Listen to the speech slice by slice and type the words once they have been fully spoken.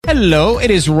Hello, it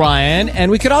is Ryan,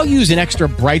 and we could all use an extra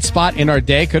bright spot in our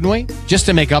day, couldn't we? Just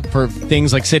to make up for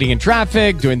things like sitting in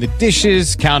traffic, doing the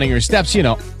dishes, counting your steps, you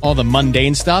know, all the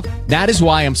mundane stuff. That is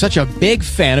why I'm such a big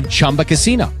fan of Chumba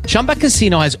Casino. Chumba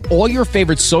Casino has all your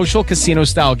favorite social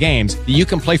casino-style games that you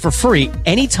can play for free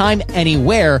anytime,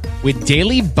 anywhere with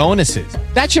daily bonuses.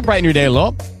 That should brighten your day a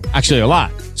little. Actually, a lot.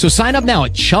 So sign up now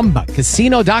at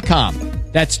ChumbaCasino.com.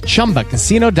 That's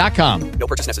ChumbaCasino.com. No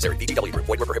purchase necessary. VGW Group.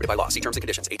 Void where prohibited by law. See terms and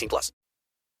conditions. 18+.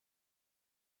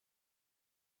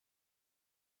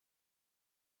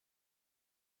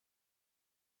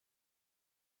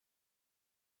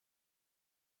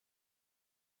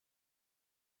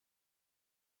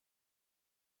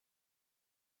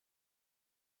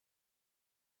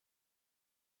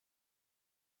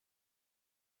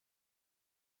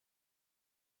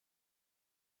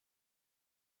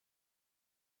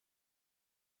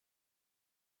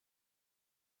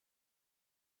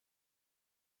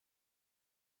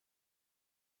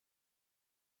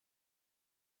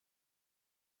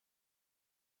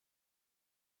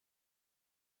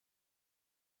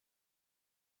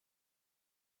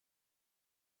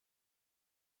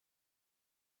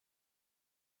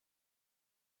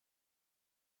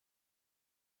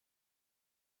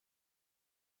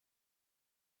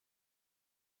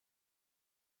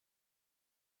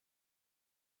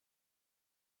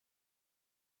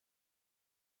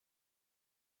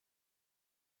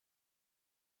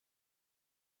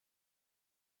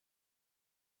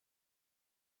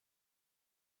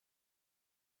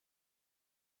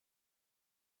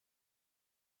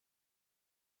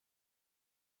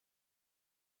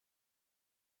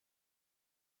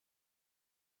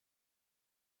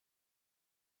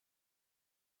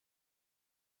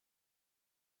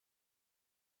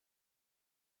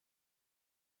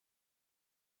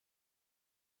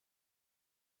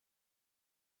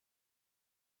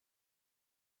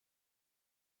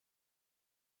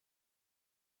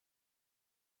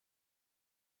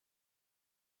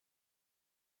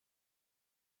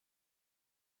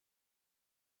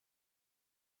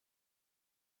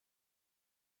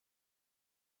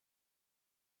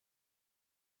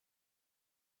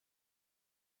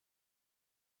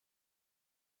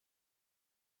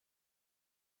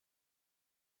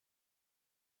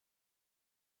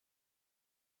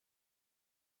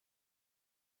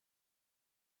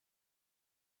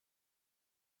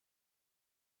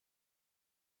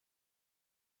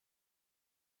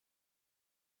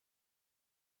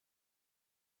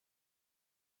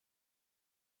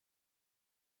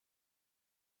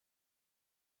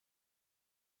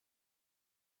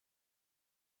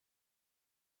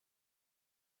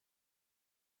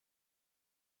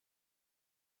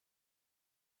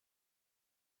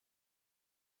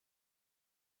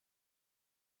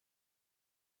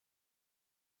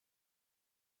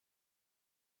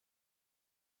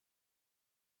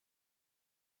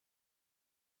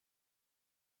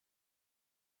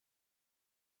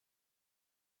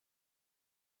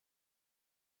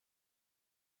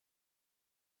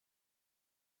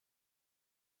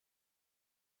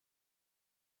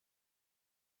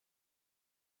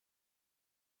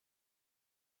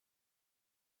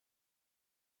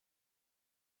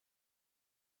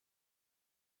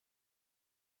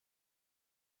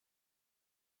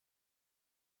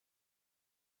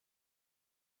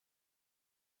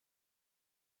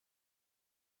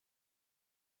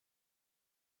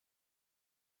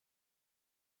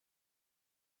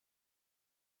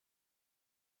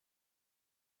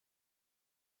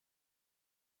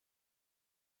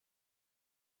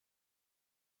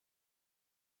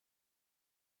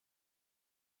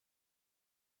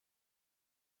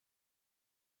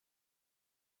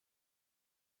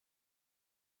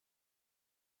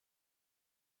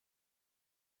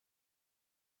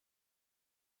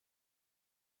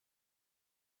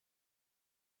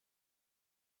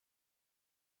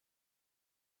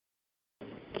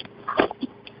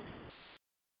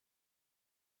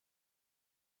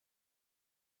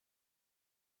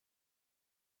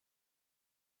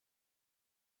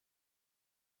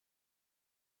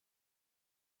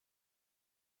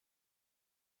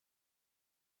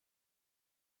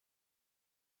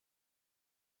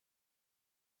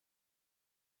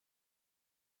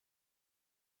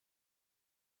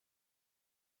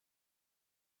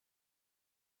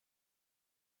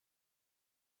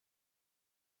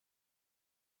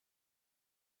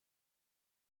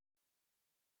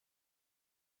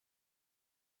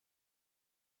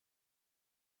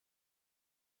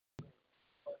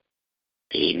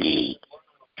 Evening.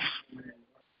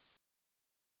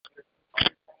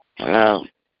 Hello.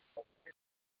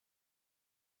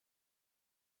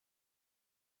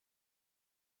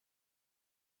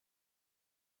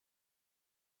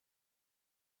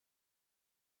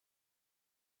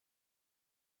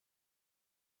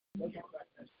 Good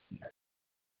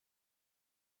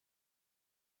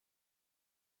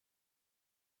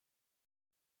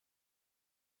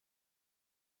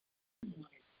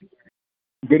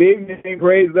evening,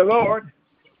 praise the Lord.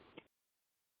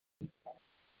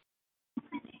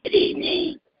 Good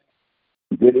evening.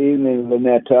 Good evening,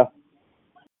 Lynetta.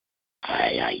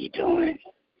 Hi, how you doing?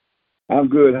 I'm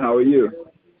good. How are you?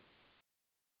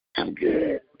 I'm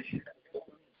good.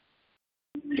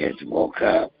 Just woke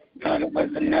up. Thought it was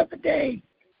another day.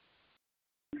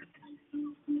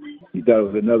 You thought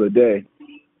it was another day?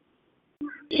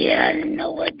 Yeah, I didn't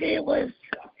know what day it was.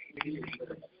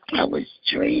 I was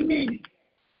dreaming.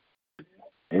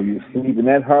 And you're sleeping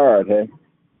that hard, huh?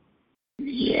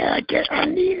 Yeah, I guess I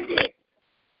needed it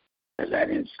because I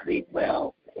didn't sleep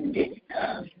well. And then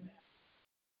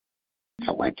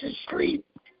I went to sleep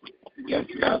just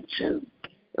about 2.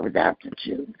 It was after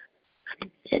 2.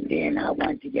 And then I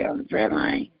wanted to get on the prayer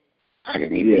line. I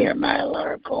didn't even hear my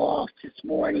alarm go off this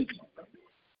morning.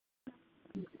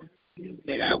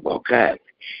 Then I woke up.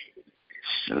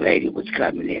 The lady was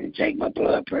coming in to take my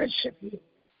blood pressure.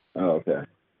 Oh, okay.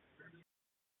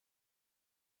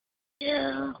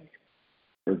 Yeah.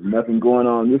 There's nothing going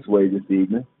on this way this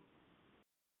evening.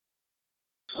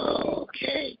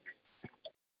 Okay.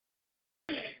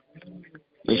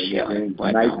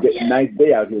 Nice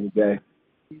day out here today.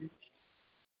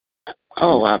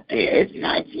 Oh, up there. It's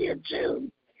nice here, too.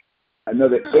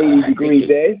 Another 80-degree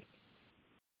day?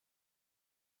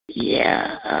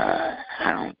 Yeah.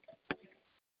 I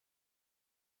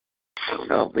don't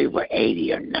know if we were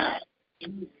 80 or not.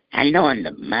 I know in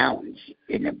the mountains,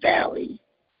 in the valley,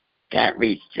 got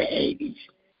reached the 80s,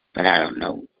 but I don't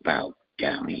know about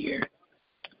down here.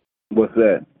 What's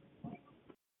that?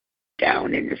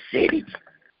 Down in the city,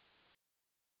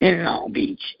 in Long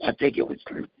Beach. I think it was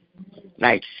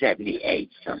like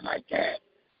 78, something like that.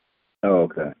 Oh,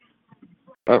 okay.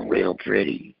 But real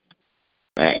pretty.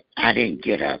 But I didn't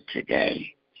get up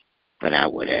today, but I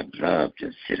would have loved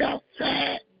to sit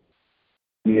outside.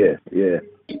 Yeah, yeah.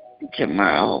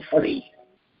 Tomorrow, hopefully.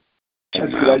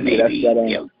 Tomorrow, maybe.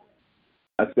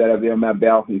 I sat up there on my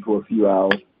balcony for a few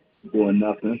hours, doing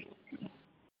nothing.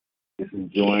 Just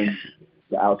enjoying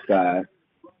the outside.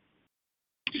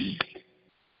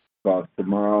 Because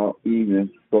tomorrow evening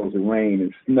it's supposed to rain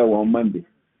and snow on Monday.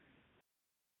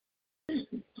 The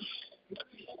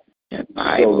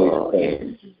Bible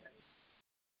is,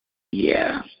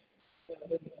 yeah.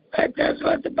 But that's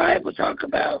what the Bible talk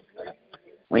about.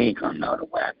 We ain't gonna know the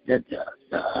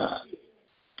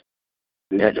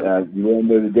you won't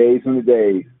know the days from the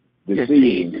days. The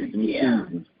seasons. Yeah.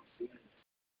 Seasons.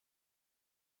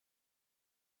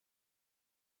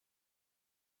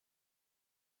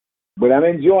 But I'm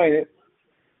enjoying it.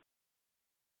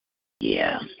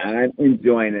 Yeah. I'm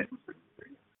enjoying it.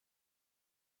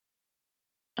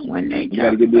 When they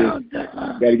talk about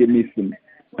gotta get me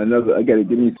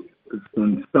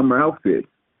some summer outfits.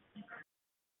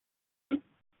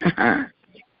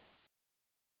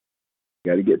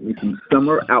 Gotta get me some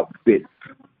summer outfits.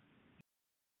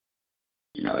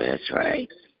 No, that's right.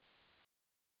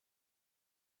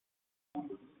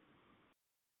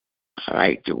 I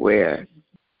like to wear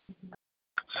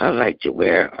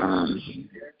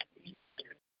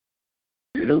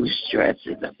loose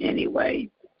dresses anyway.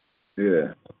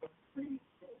 Yeah.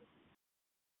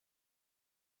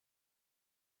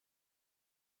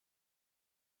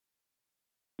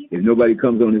 If nobody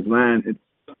comes on this line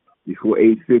before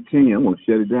 8:15, I'm gonna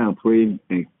shut it down, pray,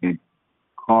 and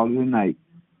call it a night.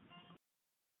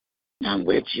 I'm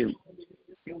with you.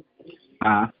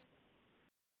 I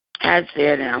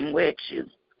said I'm with you.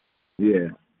 Yeah.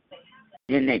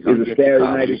 Then they're gonna get Saturday to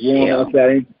call night. It's warm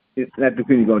outside. It's not the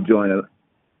thing gonna join us.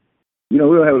 We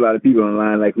don't have a lot of people on the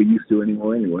line like we used to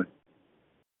anymore. Anyway.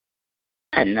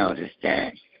 I noticed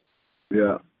that.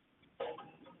 Yeah.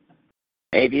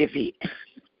 Maybe if he.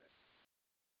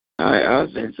 I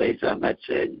was gonna say something. I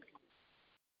said.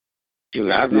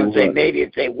 Dude, I was gonna say maybe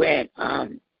if they went.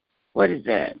 What is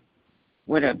that?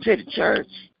 Went up to the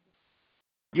church.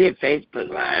 Did Facebook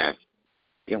Live.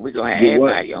 Then we're gonna have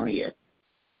everybody on here.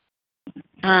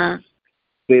 Huh?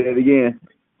 Say that again.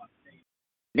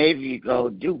 Maybe you go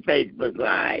do Facebook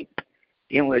Live,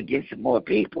 then we'll get some more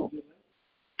people.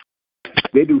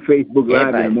 They do Facebook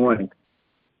Live in the morning.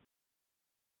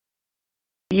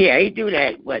 Yeah, he do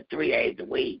that, 3 days a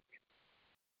week?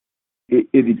 It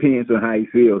depends on how he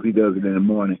feels. He does it in the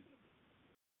morning.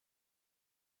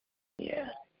 Yeah.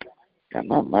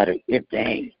 Come on, mother, if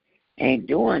they ain't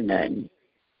doing nothing,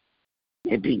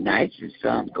 it'd be nice if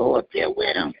some go up there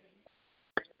with him.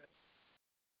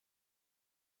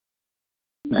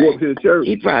 Go up to the church.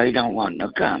 He probably don't want no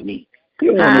company He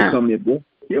don't want no company, bro.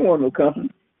 He don't want no company.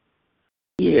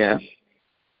 Yeah.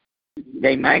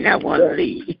 They might not want to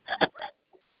leave.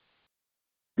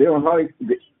 They don't hardly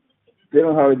be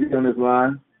on this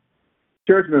line.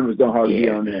 Church members don't hardly be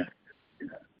on there.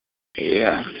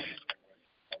 Yeah.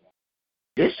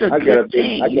 This is a I good got up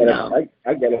thing, there,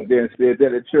 I got up there and said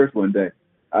that at church one day.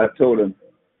 I told them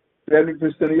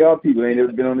 70% of y'all people ain't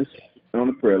ever been on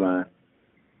the prayer line.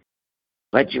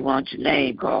 But you want your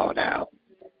name called out.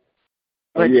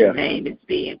 But your name is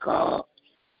being called.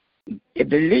 At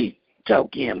least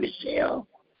Toki and Michelle.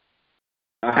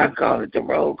 I call it the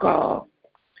roll call.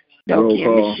 Toki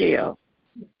and Michelle.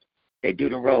 They do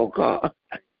the roll call.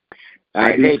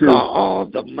 They call all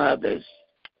the mothers.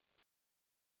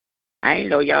 I didn't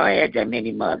know y'all had that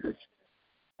many mothers.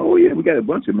 Oh, yeah, we got a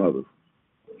bunch of mothers.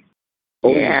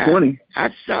 Over 20. I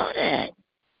saw that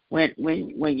when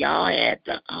y'all had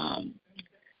the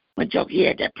when Toki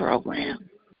had that program.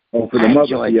 Oh, for the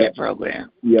mothers, enjoyed that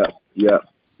program. Yeah. I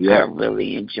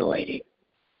really enjoyed it.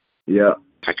 Yeah.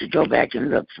 I could go back and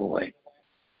look for it.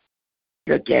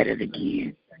 Look at it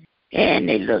again. And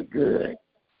they look good.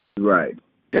 Right.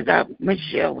 Because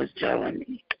Michelle was telling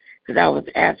me, because I was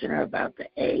asking her about the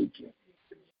age.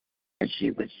 And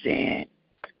she was saying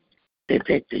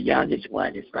that the youngest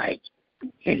one is like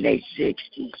in their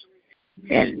 60s.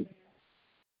 And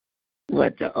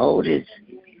what the oldest,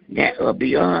 that will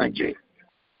be 100.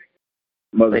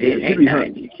 Mother,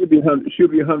 she'll be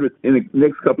 100 in the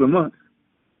next couple of months.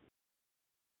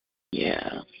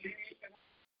 Yeah.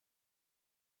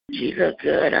 She looked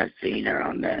good. I seen her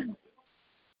on the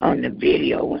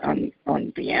video on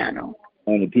the piano.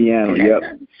 On the piano, yep.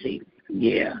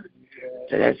 Yeah.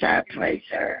 So that's how I place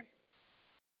her.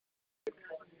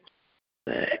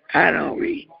 But I don't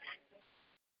read.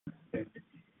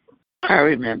 I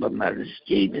remember Mother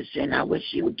Stevenson. I wish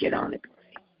she would get on it.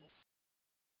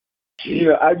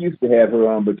 I used to have her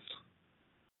on, but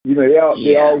they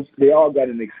all got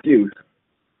an excuse.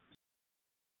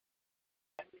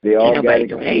 They all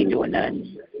ain't doing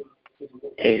nothing.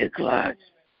 8 o'clock.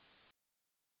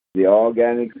 They all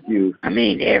got an excuse. I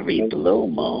mean, every blue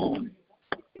moon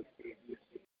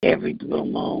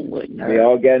wouldn't hurt. They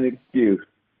all got an excuse.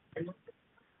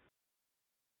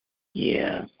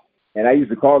 Yeah. And I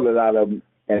used to call a lot of them,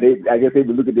 and I guess they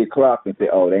would look at their clock and say,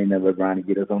 "Oh, they ain't never trying to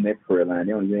get us on that prayer line.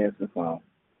 They don't even answer the phone."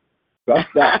 So I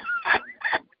stopped.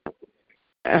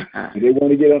 If they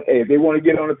want to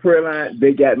get on the prayer line,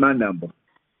 they got my number.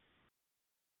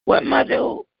 What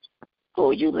mother?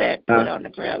 Who you let put on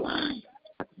the prayer line?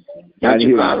 Don't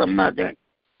you call a mother?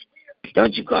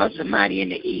 Don't you call somebody in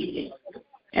the evening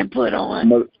and put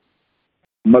on?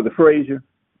 Mother Frazier.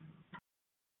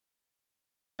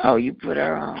 Oh, you put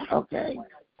her on. Okay.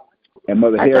 And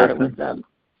Mother Harrison. I thought it was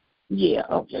yeah,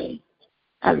 okay.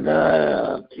 I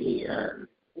love to hear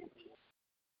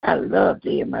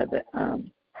Mother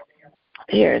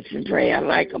Harrison pray. I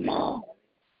like them all.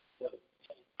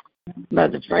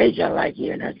 Mother Frazier, I like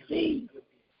hearing her sing.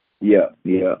 Yeah.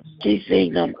 She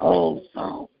sings them old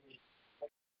songs.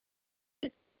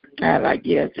 I like to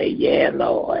hear her say, "Yeah,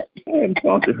 Lord." I haven't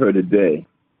talked to her today.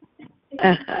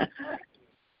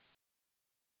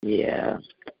 Yeah.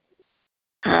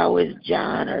 How is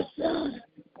John, her son?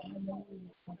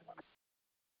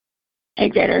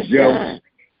 Ain't that her son?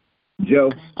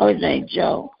 Joe. Oh, his name's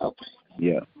Joe. Okay.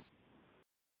 Yeah.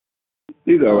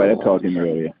 He's all right. I talked to him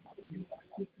earlier.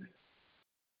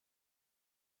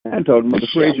 I told him Mother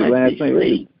Frazier last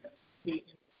night.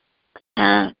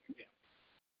 Huh?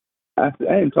 I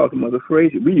didn't talk to Mother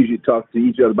Frazier. We usually talk to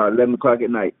each other about 11 o'clock at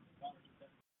night.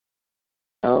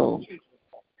 Oh.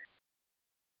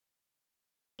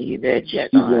 You better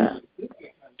check on her.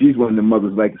 She's one of the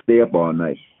mothers like to stay up all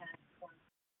night.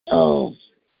 Oh.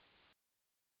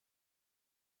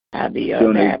 I'll be up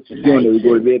after night. She only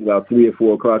go to bed about 3 or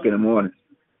 4 o'clock in the morning.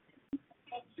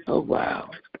 Oh, wow.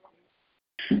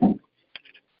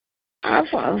 I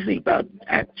fall asleep at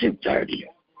 2:30.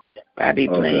 I be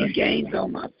playing games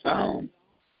on my phone.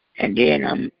 And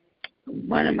then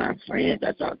one of my friends,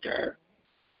 I talked to her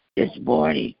this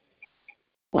morning.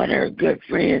 One of her good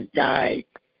friends died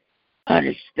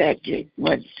unexpected,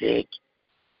 wasn't sick.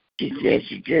 She said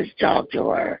she just talked to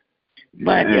her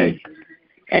Monday,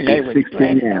 and they were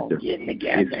planning on getting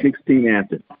together. It's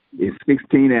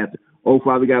 16 after. Oh,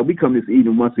 Father God, we come this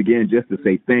evening once again just to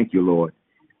say thank you, Lord.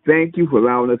 Thank you for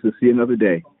allowing us to see another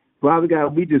day. Father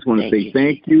God, we just want to say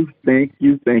thank you from 8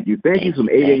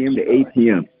 a.m. to 8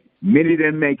 p.m. Many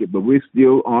didn't make it, but we're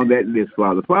still on that list,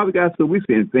 Father. Father God, so we're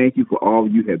saying thank you for all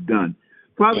you have done.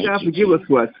 Father God, forgive us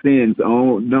for our sins,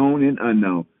 known and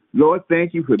unknown. Lord,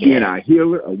 thank you for being our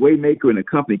healer, a way maker, and a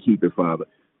company keeper, Father.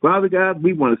 Father God,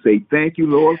 we want to say thank you,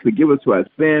 Lord. Forgive us for our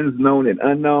sins, known and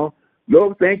unknown.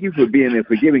 Lord, thank you for being a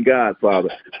forgiving God, Father.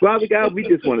 Father God, we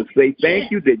just want to say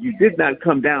thank you that you did not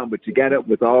come down, but you got up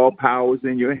with all powers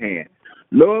in your hand.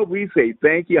 Lord, we say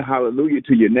thank you, hallelujah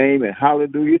to your name, and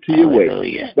hallelujah to your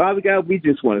way. Father God, we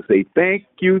just want to say thank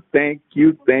you, thank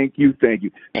you, thank you, thank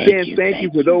you. Thank you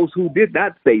for those who did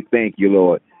not say thank you,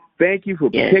 Lord. Thank you for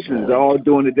protecting us all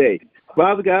during the day.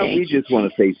 Father God, we just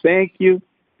want to say thank you,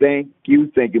 thank you,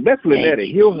 thank you. Bless Lynetta,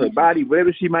 heal her body,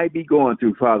 whatever she might be going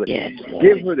through, Father.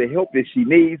 Give her the help that she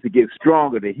needs to get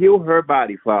stronger, to heal her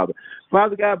body, Father.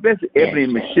 Father God, bless Ebony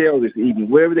and Michelle this evening,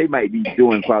 wherever they might be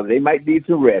doing, Father. They might need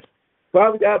some rest.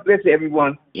 Father God, bless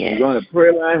everyone who's on the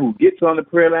prayer line, who gets on the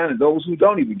prayer line, and those who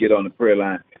don't even get on the prayer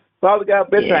line. Father God,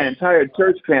 bless our entire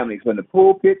church family from the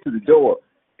pulpit to the door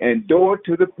and door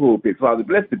to the pulpit. Father,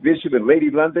 bless the bishop and Lady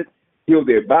London. Heal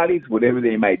their bodies, whatever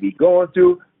they might be going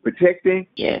through, protecting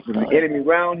from the enemy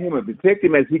around him and protect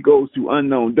him as he goes through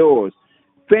unknown doors.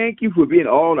 Thank you for being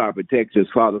all our protectors,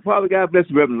 Father. Father God,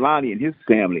 bless Reverend Lonnie and his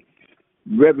family,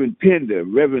 Reverend Pender,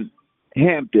 Reverend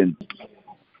Hampton,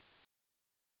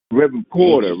 Reverend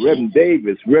Porter, Reverend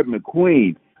Davis, Reverend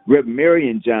McQueen, Reverend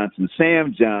Marion Johnson,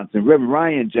 Sam Johnson, Reverend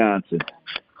Ryan Johnson,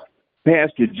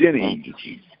 Pastor Jennings,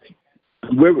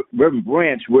 Reverend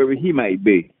Branch, wherever he might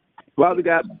be. Father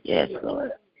God, bless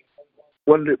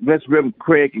Reverend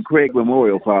Craig and Craig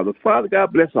Memorial, Father. Father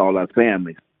God, bless all our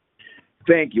families.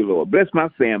 Thank you, Lord. Bless my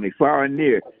family, far and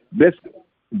near. Bless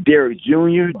Derek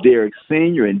Jr., Derek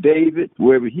Sr., and David,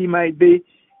 wherever he might be.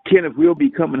 Kenneth will be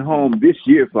coming home this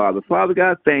year, Father. Father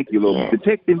God, thank you, Lord.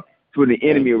 Protect him from the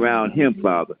enemy around him,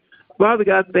 Father. Father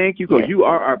God, thank you because you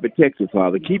are our protector,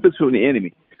 Father. Keep us from the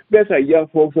enemy. Bless our young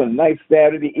folks on a nice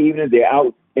Saturday evening. They're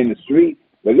out in the street,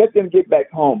 but let them get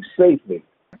back home safely,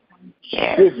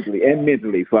 physically and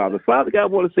mentally, Father. Father God, I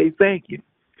want to say thank you.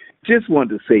 Just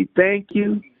want to say thank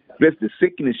you. Bless the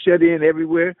sick and the shut in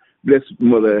everywhere. Bless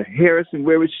Mother Harrison,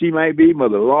 wherever she might be,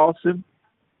 Mother Lawson,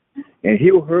 and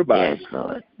heal her body.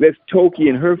 Bless Toki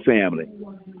and her family.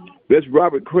 Bless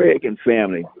Robert Craig and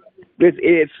family. Bless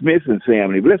Ed Smith and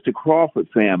family. Bless the Crawford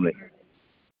family.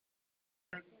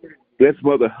 Bless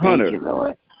Mother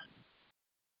Hunter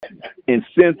and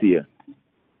Cynthia.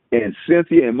 And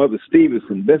Mother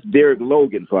Stevenson. Bless Derek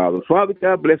Logan, Father. Father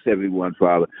God, bless everyone,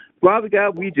 Father. Father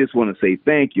God, we just want to say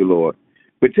thank you, Lord.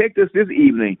 Protect us this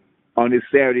evening on this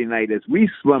Saturday night as we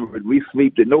slumbered, we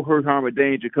sleep, that no hurt, harm, or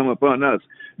danger come upon us.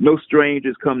 No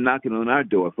strangers come knocking on our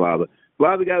door, Father.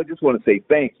 Father God, I just want to say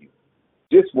thank you.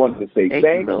 Just want to say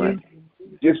thank you.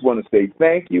 Just want to say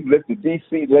thank you. Bless the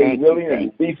D.C. Lady Lillian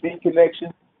and the D.C.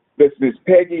 connection. Bless Miss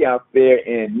Peggy out there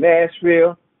in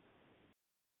Nashville.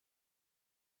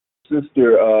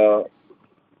 Sister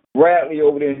Bradley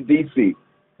over there in D.C.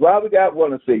 Father God, I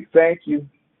want to say thank you.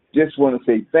 Just want to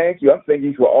say thank you. I thank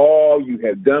you for all you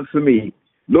have done for me.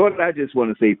 Lord, I just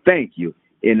want to say thank you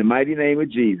in the mighty name of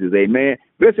Jesus. Amen.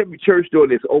 Bless every church door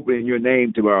that's open in your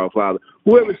name tomorrow, Father.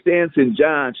 Whoever stands in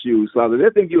John's shoes, Father,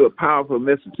 let them give a powerful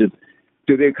message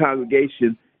to their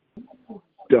congregation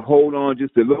to hold on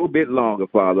just a little bit longer,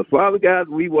 Father. Father God,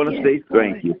 we want to say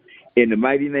thank you in the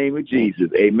mighty name of Jesus.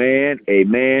 Amen,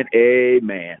 amen,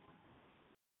 amen.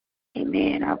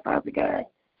 Amen. Our Father God,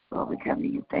 Lord, we come to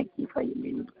you. Thank you for your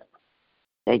news.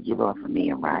 Thank you, Lord, for me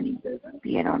and Ronnie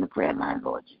being on the prayer line,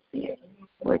 Lord. You said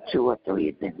where 2 or 3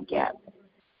 is in the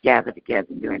gather together,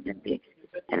 you're in the mix.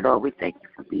 And Lord, we thank you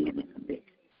for being in the mix.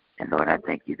 And Lord, I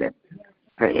thank you that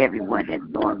for everyone that's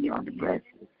knowing you on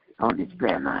this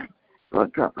prayer line,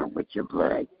 Lord, cover them with your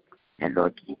blood. And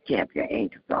Lord, you camp your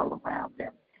angels all around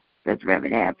them. Bless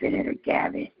Reverend Hampton and her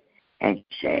Gavin and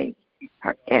Shay,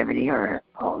 her Ebony, her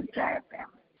whole entire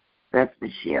family. Bless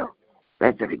Michelle.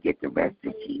 Bless her to get the rest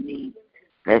that she needs.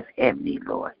 Bless Ebony,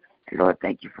 Lord. And Lord,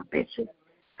 thank you for Bishop.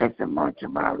 Bless him on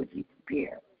tomorrow as he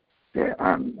prepares to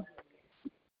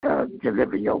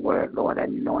deliver your word, Lord,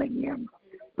 anointing him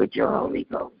with your Holy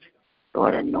Ghost.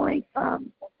 Lord, anoint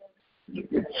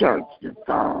the church, the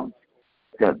songs,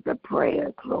 the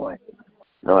prayers, Lord.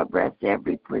 Lord, bless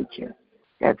every preacher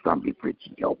that's going to be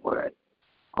preaching your word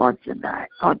on tonight,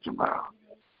 on tomorrow.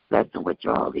 Bless them with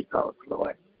your Holy Ghost,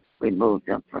 Lord. Remove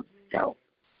them from self.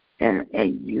 And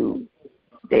you,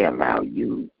 they allow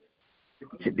you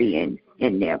to be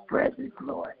in their presence,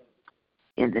 Lord.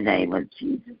 In the name of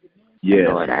Jesus. Yes.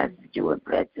 And Lord, I ask that you would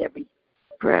bless every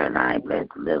prayer line. Bless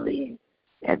Lillian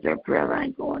as her prayer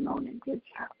line going on in this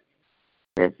house.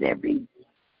 Bless every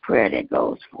prayer that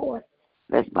goes forth.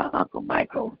 Bless my Uncle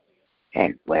Michael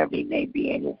and wherever he may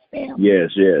be in his family.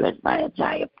 Yes, yes. Bless my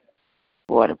entire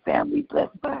Porter family. Bless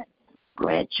my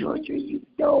grandchildren. You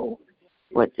know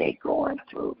what they're going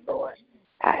through, Lord.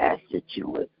 I ask that you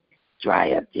would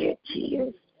dry up their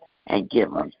tears and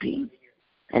give them peace.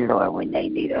 And Lord, when they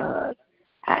need a hug,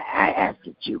 I ask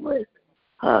that you would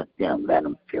hug them, let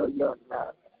them feel your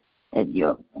love and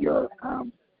your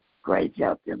grace.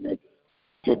 Help them to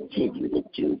continue to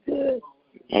do good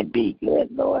and be good,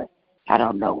 Lord. I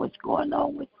don't know what's going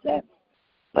on with them,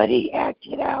 but he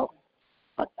acted out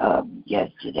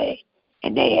yesterday,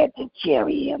 and they had to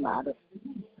carry him out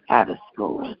of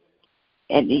school,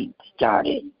 and he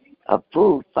started a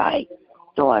food fight,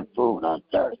 throwing food on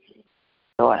Thursday.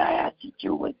 Lord, I ask that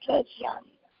you would touch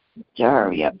Johnny to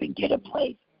hurry up and get a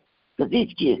place, because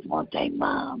these kids want their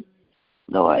mom.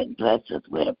 Lord, bless us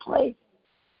with a place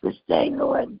to stay,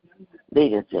 Lord.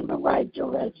 Lead us in the right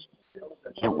direction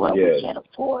and what we can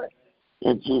afford.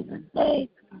 In Jesus' name,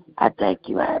 I thank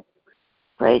you. I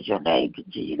praise your name.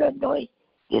 Continue to anoint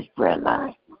this prayer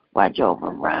line. Watch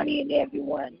over Ronnie and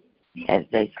everyone as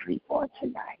they sleep on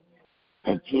tonight.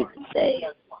 In Jesus' name,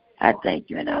 I thank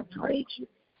you and I praise you.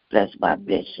 Bless my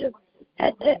bishop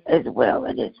as well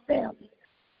and his family.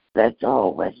 Bless the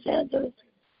whole West Angeles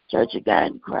Church of God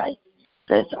in Christ.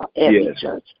 Bless every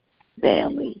church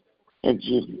family. In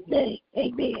Jesus' name,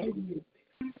 amen.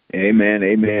 Amen,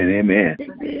 amen,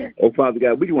 amen. Oh, Father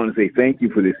God, we want to say thank you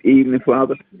for this evening,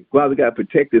 Father. Father God,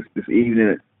 protect us this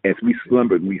evening as we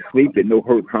slumber and we sleep, that no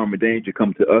hurt, harm, or danger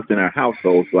come to us and our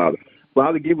households, Father.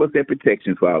 Father, give us that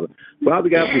protection, Father. Father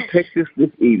God, protect us this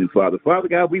evening, Father. Father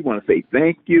God, we want to say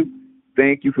thank you.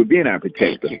 Thank you for being our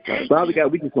protector. Father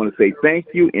God, we just want to say thank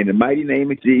you in the mighty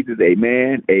name of Jesus.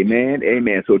 Amen, amen,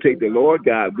 amen. So take the Lord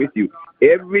God with you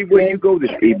everywhere you go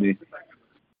this evening.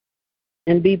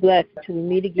 And be blessed till we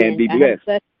meet again. And be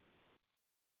blessed.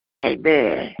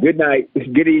 Amen. Good night.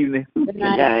 Good evening. Good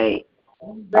night.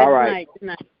 All right. Good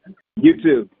night. You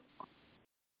too.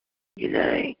 Good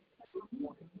night.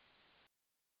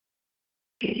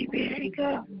 There you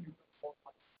go.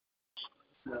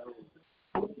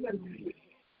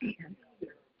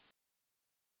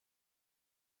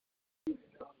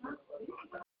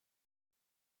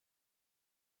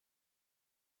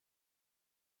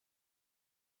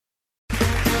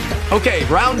 Okay,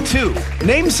 round two.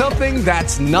 Name something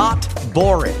that's not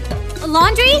boring. A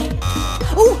laundry?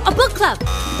 Ooh, a book club.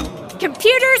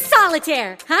 Computer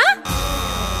solitaire, huh?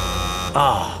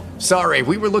 Ah, oh, sorry,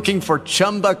 we were looking for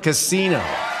Chumba Casino.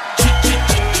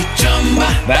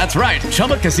 That's right,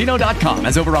 ChumbaCasino.com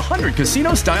has over 100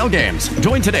 casino-style games.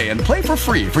 Join today and play for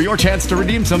free for your chance to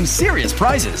redeem some serious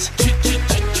prizes.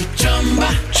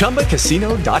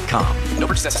 ChumbaCasino.com. No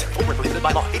purchase necessary. Void where prohibited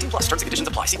by law. 18+ terms and conditions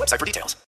apply. See website for details.